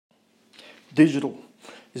Digital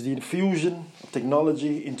is the infusion of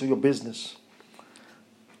technology into your business.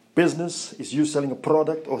 Business is you selling a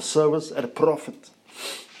product or service at a profit.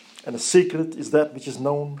 And the secret is that which is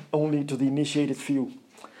known only to the initiated few.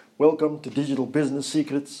 Welcome to Digital Business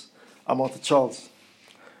Secrets. I'm Arthur Charles.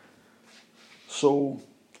 So,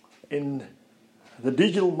 in the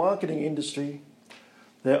digital marketing industry,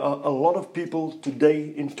 there are a lot of people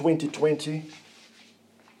today in 2020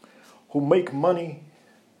 who make money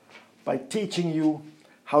by teaching you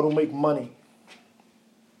how to make money.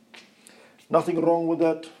 Nothing wrong with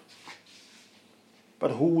that.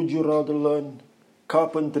 But who would you rather learn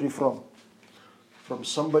carpentry from? From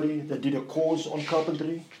somebody that did a course on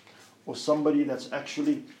carpentry or somebody that's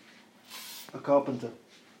actually a carpenter?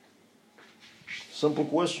 Simple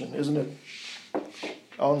question, isn't it?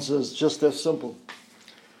 Answer is just as simple.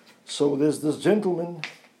 So there's this gentleman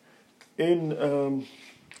in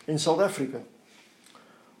South Africa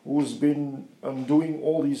who's been doing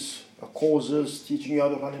all these courses, teaching you how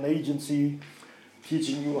to run an agency,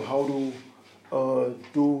 teaching you how to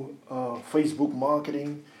do Facebook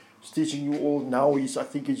marketing. He's teaching you all now. I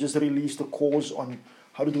think he just released a course on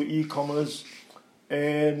how to do e-commerce.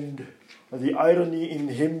 And the irony in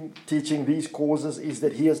him teaching these courses is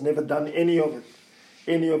that he has never done any of it.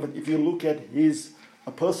 If you look at his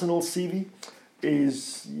personal CV,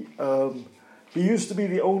 he used to be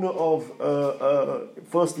the owner of,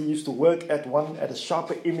 first he used to work at a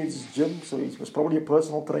Sharper Image gym, so he was probably a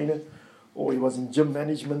personal trainer, or he was in gym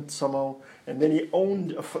management somehow, and then he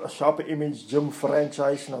owned a Sharper Image gym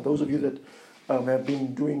franchise. Now those of you that have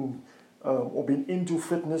been doing or been into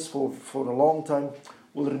fitness for a long time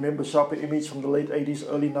will remember Sharper Image from the late 80s,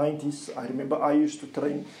 early 90s. I remember I used to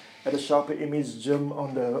train at a Sharper Image gym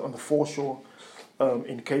on the foreshore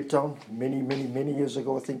in Cape Town many years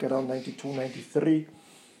ago, I think around 92, 93.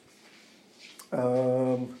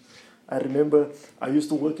 I remember I used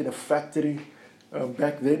to work in a factory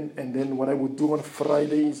back then, and then what I would do on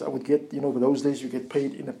Fridays, I would get, those days you get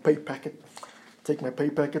paid in a pay packet. Take my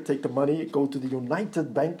pay packet, take the money, go to the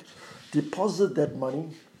United Bank, deposit that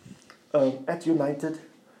money at United,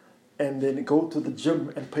 and then go to the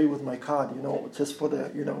gym and pay with my card, just for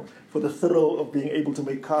the thrill of being able to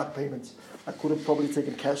make card payments. I could have probably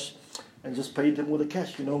taken cash and just paid them with the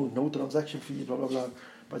cash, no transaction fee, blah, blah, blah.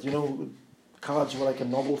 But, cards were like a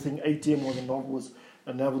novel thing. ATM was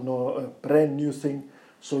a brand new thing.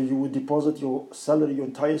 So you would deposit your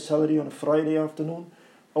entire salary on a Friday afternoon,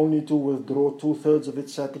 only to withdraw 2/3 of it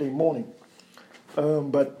Saturday morning.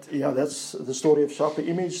 But yeah, that's the story of Sharper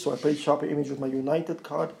Image. So I paid Sharper Image with my United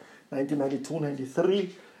card, 1992,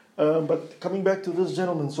 93. But coming back to this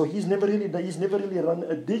gentleman, so he's never really run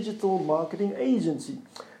a digital marketing agency.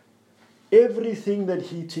 Everything that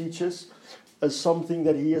he teaches is something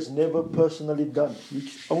that he has never personally done.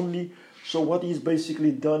 So what he's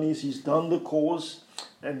basically done is he's done the course,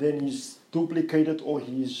 and then he's duplicated or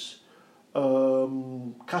he's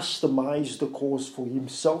customized the course for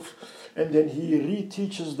himself, and then he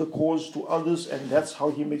reteaches the course to others, and that's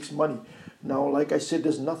how he makes money. Now, like I said,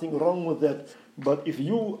 there's nothing wrong with that. But if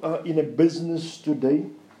you are in a business today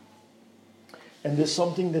and there's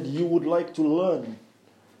something that you would like to learn,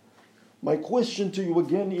 my question to you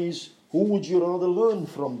again is, who would you rather learn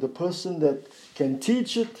from? The person that can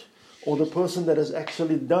teach it or the person that has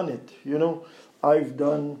actually done it? I've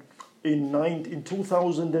done in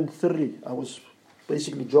 2003, I was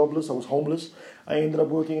basically jobless, I was homeless. I ended up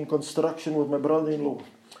working in construction with my brother-in-law.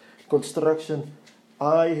 Construction.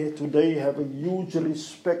 I today have a huge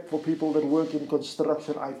respect for people that work in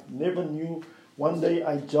construction. I never knew. One day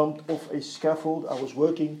I jumped off a scaffold. I was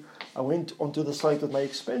working. I went onto the site with my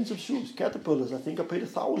expensive shoes, Caterpillars. I think I paid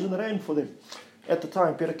 1,000 rand for them. At the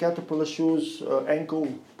time, pair of Caterpillar shoes, ankle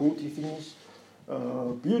booty things.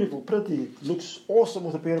 Beautiful, pretty. It looks awesome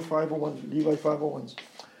with a pair of 501s, Levi 501s.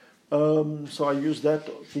 So I used that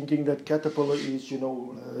thinking that Caterpillar is,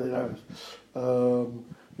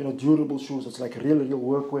 durable shoes. It's like real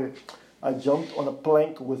workwear. I jumped on a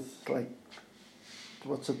plank with 3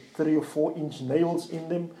 or 4 inch nails in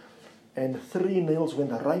them, and 3 nails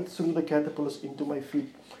went right through the caterpillars into my feet.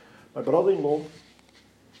 My brother-in-law,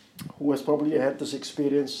 who has probably had this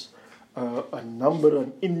experience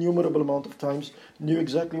an innumerable amount of times, knew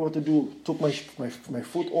exactly what to do. Took my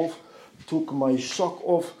foot off, took my sock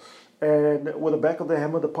off, and with the back of the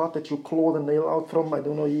hammer, the part that you claw the nail out from,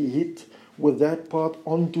 he hit with that part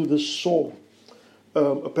onto the saw.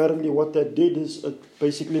 Apparently what that did is it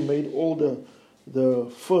basically made all the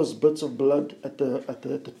first bits of blood at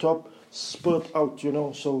the top spurt out,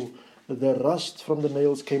 so the rust from the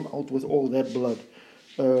nails came out with all that blood.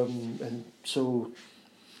 And so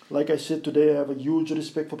Like I said today, I have a huge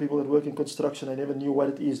respect for people that work in construction. I never knew what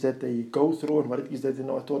it is that they go through and what it is that they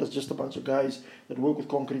know. I thought it's just a bunch of guys that work with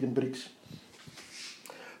concrete and bricks.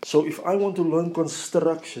 So if I want to learn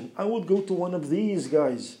construction, I would go to one of these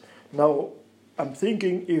guys. Now, I'm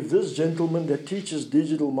thinking if this gentleman that teaches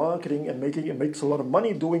digital marketing and makes a lot of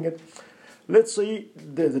money doing it, let's say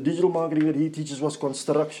the digital marketing that he teaches was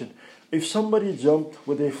construction. If somebody jumped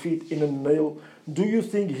with their feet in a nail, do you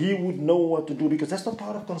think he would know what to do? Because that's not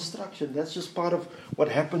part of construction. That's just part of what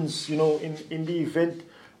happens, in the event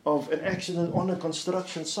of an accident on a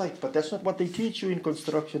construction site. But that's not what they teach you in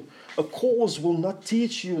construction. A course will not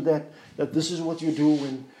teach you that this is what you do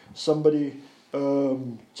when somebody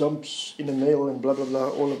jumps in a nail and blah, blah, blah,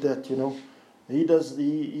 all of that,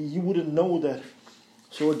 He wouldn't know that.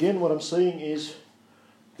 So again, what I'm saying is,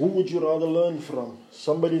 who would you rather learn from?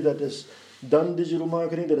 Somebody that has done digital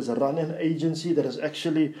marketing, that has run an agency, that has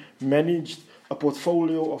actually managed a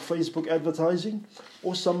portfolio of Facebook advertising,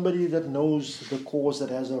 or somebody that knows the course, that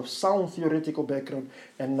has a sound theoretical background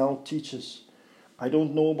and now teaches? I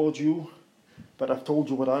don't know about you, but I've told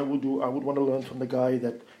you what I would do. I would want to learn from the guy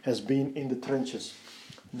that has been in the trenches.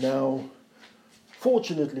 Now,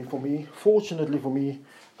 fortunately for me,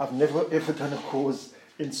 I've never ever done a course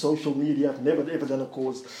in social media. I've never ever done a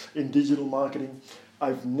course in digital marketing.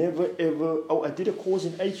 I've never ever, I did a course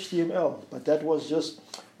in HTML, but that was just,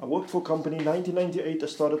 I worked for a company, 1998 I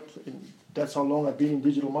started, that's how long I've been in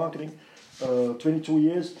digital marketing, 22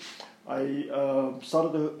 years. I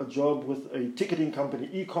started a job with a ticketing company,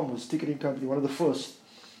 e-commerce ticketing company, one of the first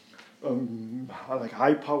like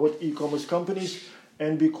high-powered e-commerce companies.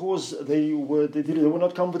 And because they were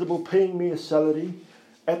not comfortable paying me a salary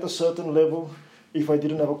at a certain level if I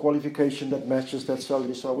didn't have a qualification that matches that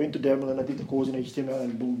salary. So I went to them and I did the course in HTML,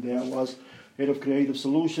 and boom, there I was, head of creative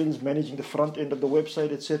solutions, managing the front end of the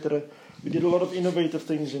website, etc. We did a lot of innovative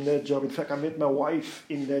things in that job. In fact, I met my wife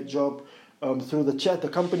in that job through the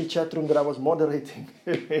company chat room that I was moderating.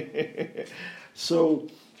 So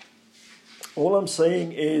all I'm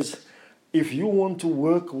saying is, if you want to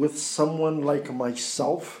work with someone like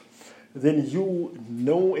myself, then you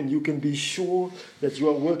know and you can be sure that you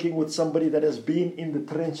are working with somebody that has been in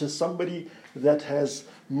the trenches, somebody that has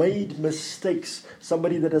made mistakes,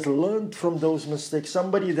 somebody that has learned from those mistakes,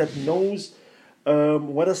 somebody that knows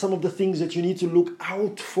what are some of the things that you need to look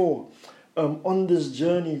out for on this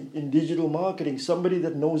journey in digital marketing, somebody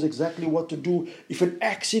that knows exactly what to do if an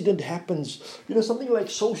accident happens. Something like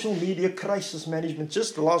social media crisis management.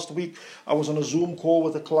 Just last week, I was on a Zoom call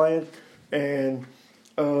with a client, and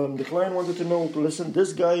the client wanted to know, listen,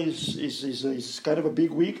 this guy is kind of a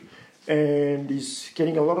big wig, and he's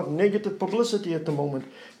getting a lot of negative publicity at the moment.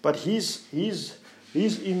 But he's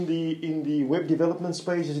in the web development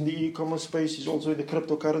space, he's in the e-commerce space, he's also in the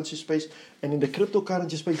cryptocurrency space. And in the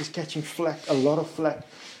cryptocurrency space, he's catching flack, a lot of flack.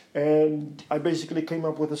 And I basically came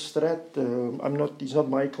up with a strat. He's not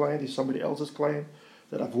my client, he's somebody else's client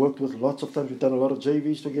that I've worked with lots of times. We've done a lot of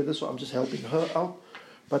JVs together, so I'm just helping her out.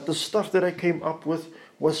 But the stuff that I came up with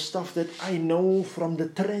was stuff that I know from the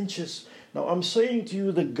trenches. Now, I'm saying to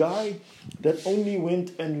you, the guy that only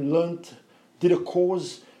went and did a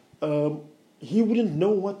course, he wouldn't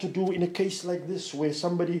know what to do in a case like this, where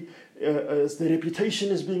somebody, their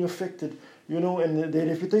reputation is being affected, and their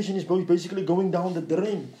reputation is basically going down the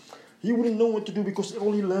drain. He wouldn't know what to do because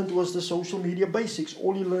all he learned was the social media basics.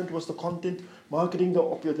 All he learned was the content marketing,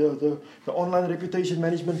 the online reputation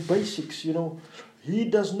management basics, He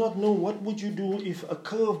does not know what would you do if a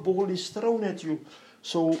curveball is thrown at you.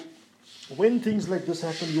 So when things like this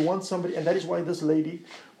happen, you want somebody, and that is why this lady,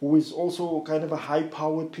 who is also kind of a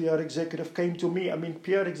high-powered PR executive, came to me. I mean,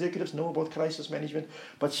 PR executives know about crisis management,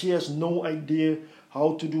 but she has no idea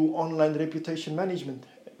how to do online reputation management.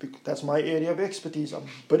 That's my area of expertise. I'm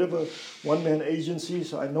a bit of a one-man agency,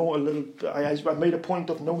 so I know a little. I made a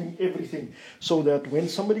point of knowing everything, so that when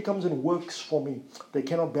somebody comes and works for me, they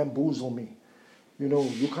cannot bamboozle me.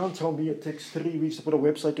 You can't tell me it takes 3 weeks to put a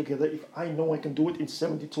website together if I know I can do it in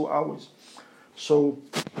 72 hours. So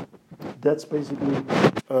that's basically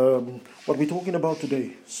what we're talking about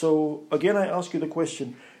today. So again, I ask you the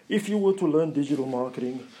question, if you were to learn digital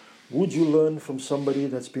marketing, would you learn from somebody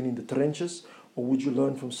that's been in the trenches, or would you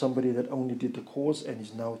learn from somebody that only did the course and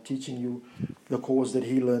is now teaching you the course that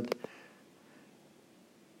he learned?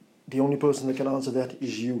 The only person that can answer that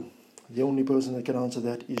is you. The only person that can answer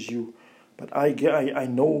that is you. But I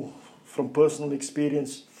know from personal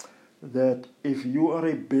experience that if you are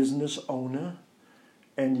a business owner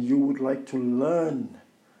and you would like to learn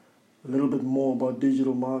a little bit more about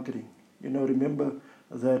digital marketing, remember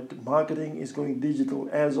that marketing is going digital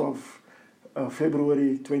as of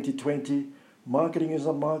February 2020. Marketing is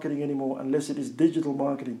not marketing anymore unless it is digital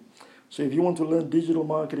marketing. So if you want to learn digital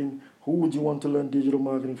marketing, who would you want to learn digital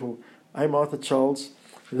marketing for? I'm Arthur Charles.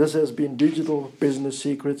 This has been Digital Business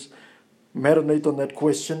Secrets. Marinate on that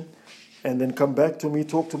question and then come back to me.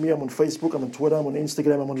 Talk to me. I'm on Facebook, I'm on Twitter, I'm on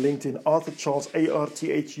Instagram, I'm on LinkedIn. Arthur Charles,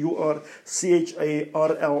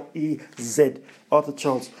 ArthurCharles. Arthur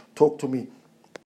Charles. Talk to me.